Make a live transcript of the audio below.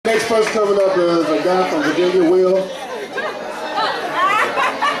first coming up is a guy from Virginia, Will.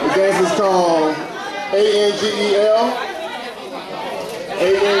 The dance is called A-N-G-E-L.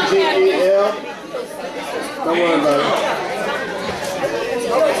 A-N-G-E-L. Don't worry about it.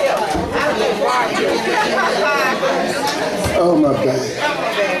 Oh my God.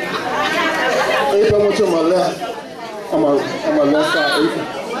 April, I want you on my left. On my left side, April.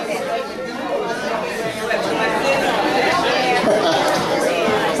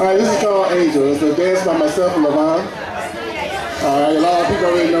 Alright, this is called Angel. It's a dance by myself and LaVaughn. Alright, a lot of people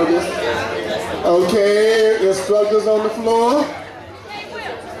already know this. Okay, instructors on the floor.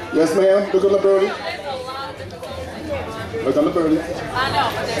 Yes, ma'am. Look on the birdie. Look on the birdie.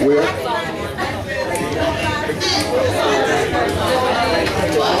 Where?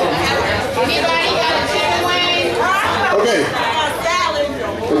 Okay.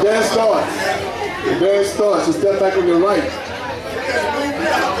 The dance starts. The dance starts. You step back on your right.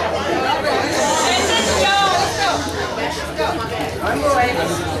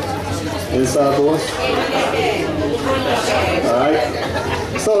 Inside, boys.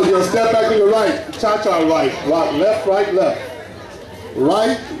 Alright. So you'll step back on your right. Cha-cha right. Rock left, right, left.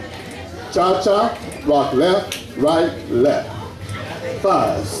 Right. Cha-cha. Rock left, right, left.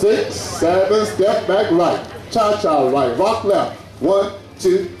 5, 6, 7. Step back right. Cha-cha right. Rock left. 1,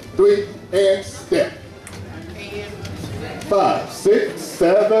 2, 3, and step. 5, 6,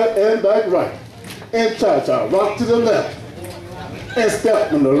 7, and back right. And cha-cha. Rock to the left. And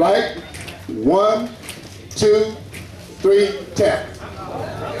step on the right. 1, 2, 3, tap.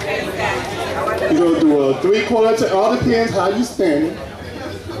 You're going to do a 3/4 turn. All depends how you standing.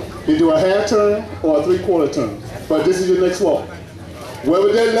 You do a half turn or a 3/4 turn. But this is your next walk.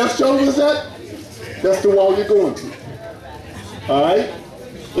 Wherever that left shoulder is at, that's the wall you're going to. Alright?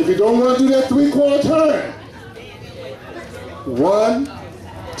 If you don't want to do that 3/4 turn, 1,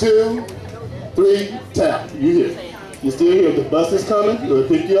 2, 3, tap. You here. You still here. The bus is coming. It'll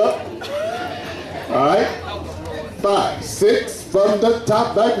pick you up. Alright? 5, 6, from the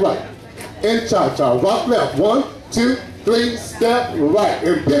top, back right. And cha-cha. Rock left. 1, 2, 3, step right.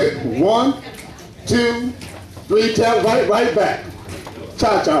 And pivot. 1, 2, 3, tap right, right back.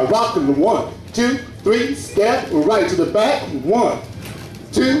 Cha-cha. Rock in the 1, 2, 3, step right to the back. 1,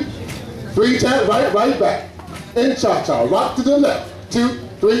 2, 3, tap right, right back. And cha-cha. Rock to the left. 2,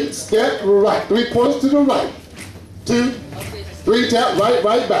 3, step right. 3/4 to the right. 2, 3, tap right,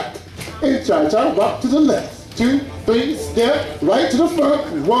 right back. And cha-cha. Rock to the left. 2, 3, step right to the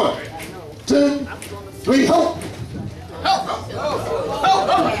front. 1, 2, 3, hope.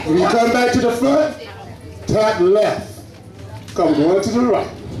 When you come back to the front, tap left. Come going to the right.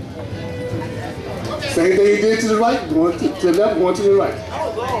 Same thing you did to the right, going to the left, going to the right.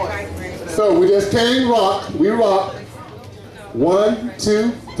 So we just came rock, we rock. 1,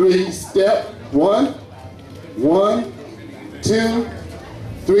 2, 3, step. 1, 1, 2,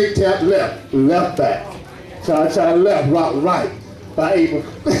 3, tap left, left back. Cha-cha left, rock right. By April.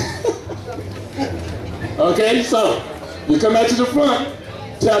 Okay, so you come back to the front,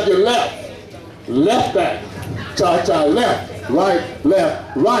 tap your left, left back. Cha-cha left,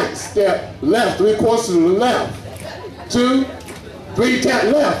 right, step left, 3/4 to the left. 2, 3, tap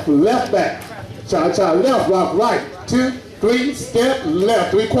left, left back. Cha-cha left, rock right. 2, 3, step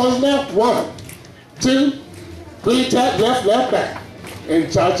left, 3/4 left. 1, 2, 3, tap left, left back.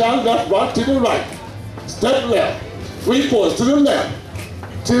 And cha-cha left, rock to the right. Step left, 3/4 to the left.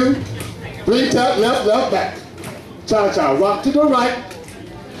 2, 3, tap left, left back. Cha-cha, rock to the right.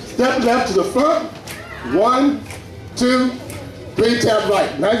 Step left to the front. 1, 2, 3, tap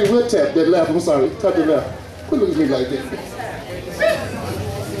right. Now you will tap that left. I'm sorry, tap the left. Quit looking at me like that.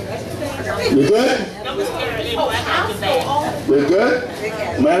 You good? We good?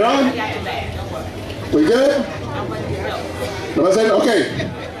 Man on? We good? No, I said, okay.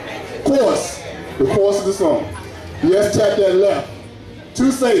 Chorus. The chorus of the song. Yes, tap that left.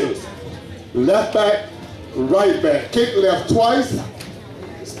 2 sailors. Left back, right back. Kick left twice.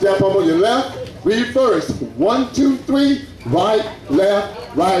 Step up on your left. Reverse. 1, 2, 3. Right,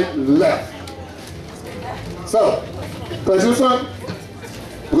 left, right, left. So, press your front.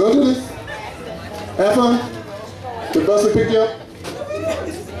 We're going to do this. Have fun. The bus will pick you up.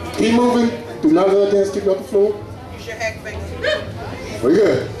 Keep moving. Do not let dance keep you off the floor. We're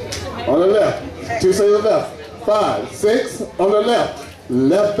good. On the left. 2 sailors left. 5, 6. On the left.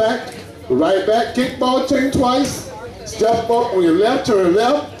 Left back. Right back. Kick ball chain twice. Step up on your left. Turn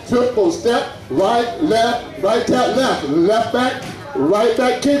left. Triple step. Right, tap left. Left back. Right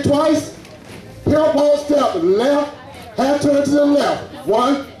back. Kick twice. Pill ball step. Left. Half turn to the left.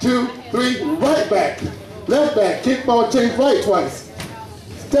 1, 2, 3. Right back. Left back. Kick ball chain right twice.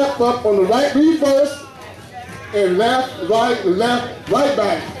 step up on the right, reverse, and left, right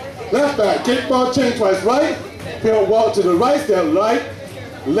back. Left back, kick ball, change twice, right, pivot walk to the right, step right,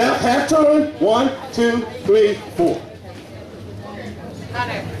 left, half turn, 1, 2, 3, 4.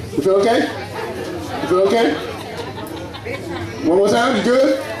 You feel okay? You feel okay? One more time, you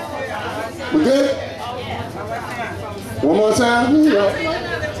good? We good? One more time?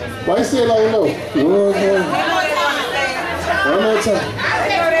 Why you say it like no? One more time.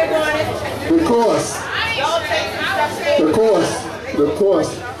 The course. The course. The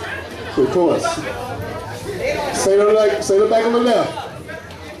course. The course. Say the back on the left.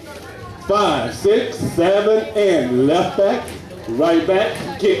 5, 6, 7, and left back, right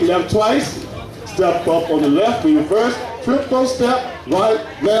back, kick left twice, step up on the left, reverse, triple step, right,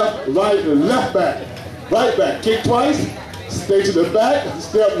 and left back, right back, kick twice, stay to the back,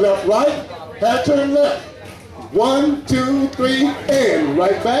 step left, right, half turn left, 1, 2, 3, and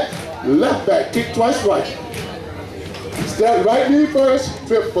right back, left back, kick twice, right. Step right, reverse,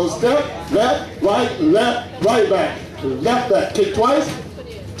 triple step, left, right back, left back, kick twice,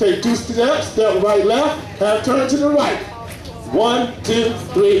 take 2 steps, step right, left, half turn to the right. 1, 2,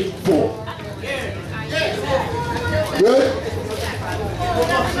 3, 4. Good?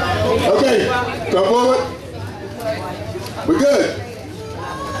 Okay, come forward. We're good.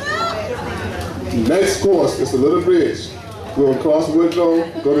 Next course, it's a little bridge. We'll cross Woodrow,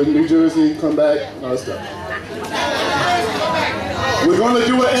 go to New Jersey, come back, all that stuff. We're going to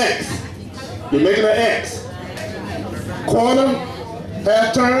do an X. You're making an X. Corner,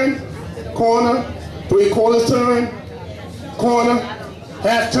 half turn, corner, 3/4 turn, corner,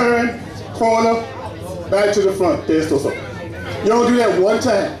 half turn, corner, back to the front. There's still something. You don't do that one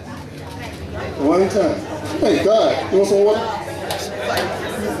time. One time. Hey, God, you want some water?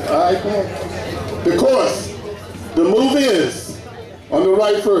 All right, come on. The course. The move is on the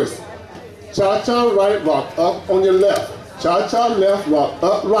right first. Cha-cha right, rock up on your left. Cha-cha left, rock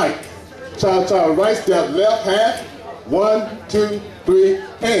up right. Cha-cha right, step left, half. 1, 2, 3,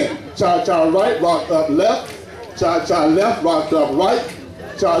 and cha-cha right, rock up left. Cha-cha left, rock up right.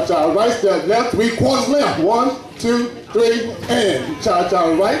 Cha-cha right, step left, 3/4 left. 1, 2, 3, and cha-cha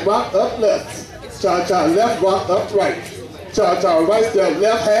right, rock up left. Cha-cha left, rock up right. Cha-cha right, step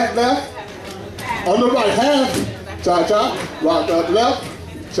left, half left. On the right, half. Cha-cha, rock up left.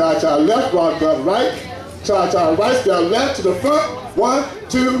 Cha-cha left, rock up right. Cha-cha right, step left to the front. 1,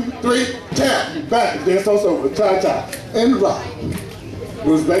 2, 3, tap. Back, dance on over. Cha-cha and rock.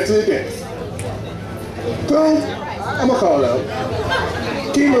 Goes back to the dance. Come, I'm gonna call out.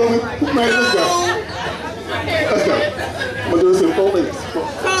 Keep moving. Man, let's go. Let's go. I'm gonna do this in 4 minutes.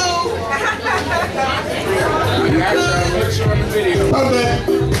 Come back.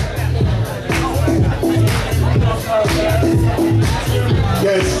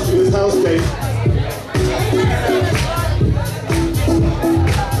 Yes, it's house day.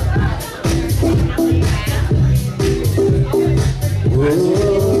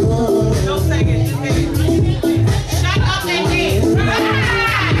 Don't sing it. Shut up and dance.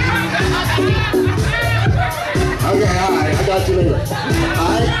 Okay, all right, I got you later.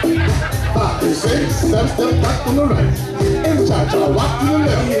 All right, 5, 6, 7, step back on the right. And cha-cha, rock to the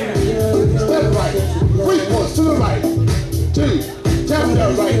left. Step right, 3/4 to the right. 2, tap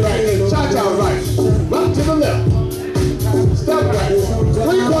left, right, and cha-cha right. Rock to the left. Step right,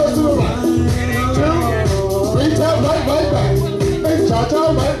 3/4 to the right. 2, 3, tap right back. And cha-cha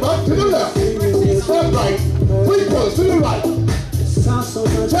right, rock to the left. Step right, 3/4 to the right.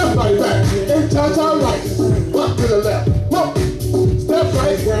 Tap right back, and cha-cha right. Rock to the left. Whoa. Step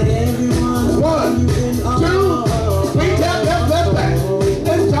right. 1, 2, 3, tap left back.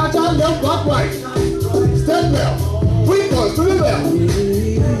 And cha-cha left, rock right. Step left. 3/4 to the left.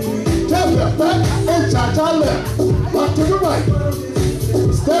 Tap left back, and cha-cha left. Rock to the right.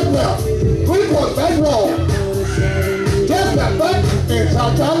 Step left. 3/4 back wall. Tap left back, and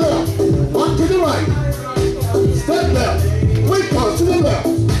cha-cha left. Rock to the right. Step left. 3/4 to the left.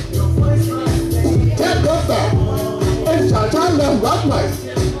 Tap left back, and cha-cha left, rock right.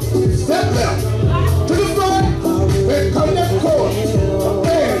 Step left. To the front, and come left course.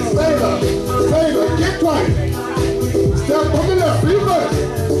 And sailor, kick right. Step on the left, reverse.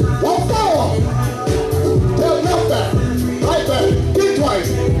 Walk forward. Tap left back, right back, kick twice.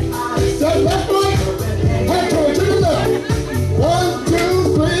 Step left right, head turn to the left. 1, 2,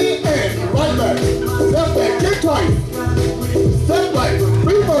 3, and right back.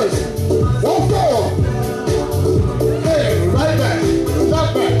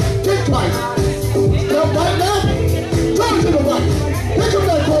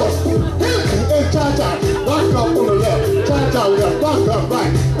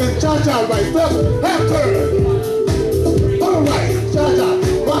 cha-cha right, step, half turn. On the right, cha-cha,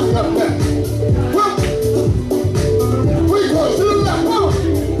 rock up left. Whoop. 3 quarters to the left, whoop.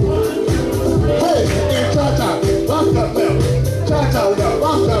 Hey, and cha-cha, rock up left. Cha-cha left,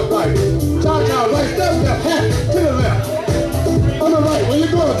 rock up right. Cha-cha right, step left, half to the left. On the right, where you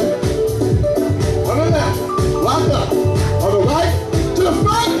going to? On the left, rock up. On the right, to the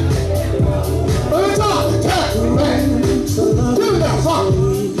front. On the top, tap, back. To the left, rock.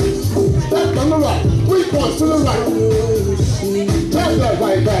 Step on the right, 3 quarters to the right. Tap that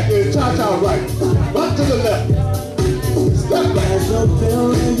right back in, cha-cha right. Rock to the left. Step back.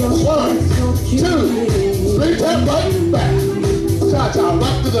 1, 2, 3, tap right back. Cha-cha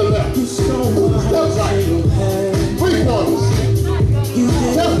rock to the left. Step right. 3 quarters.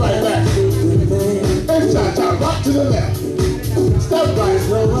 Step right back. And cha-cha rock to the left. Step right.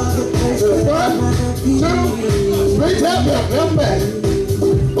 To the front. 2, 3, tap left, left back.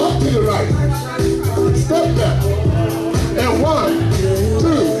 Walk to the right. Step left. And 1, 2,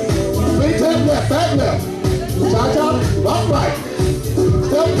 3, tap left, back left. Cha-cha, rock right.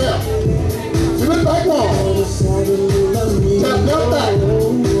 Step left. To the back wall. Tap left back.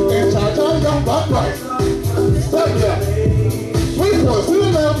 And cha-cha, jump, rock right. Step left. 3 quarters to the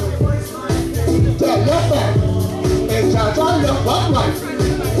left. Tap left back. And cha-cha, left, rock right.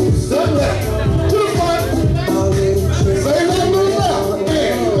 Step left. To the front. Say left, move left.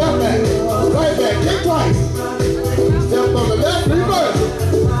 And left back. Right back, kick twice. Step on the left, reverse.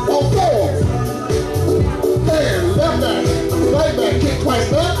 On 4. And left back. Right back, kick twice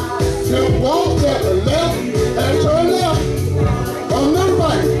left. Then walk, step to left, and turn left. On the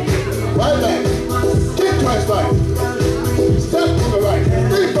right. Right back. Kick twice right. Step on the right.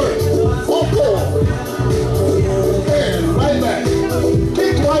 Reverse. On 4. And right back.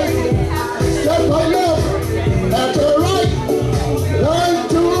 Kick twice. Step right left. And turn right. 1,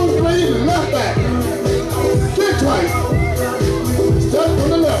 2, 3, left back. Kick twice. Step on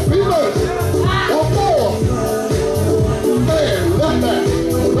the left. Reverse. On 4. And left back.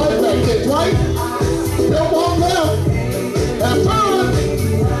 Right back. Kick twice. Then walk left. And turn.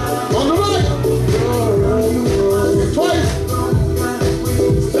 On the right. Kick twice.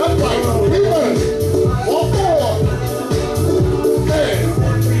 Step right. Reverse. On 4. And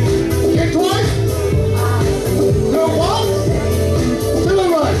kick twice. Then walk to the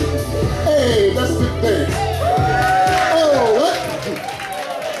right. Hey, that's the thing. Oh, what?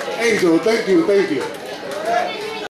 Angel, thank you, thank you.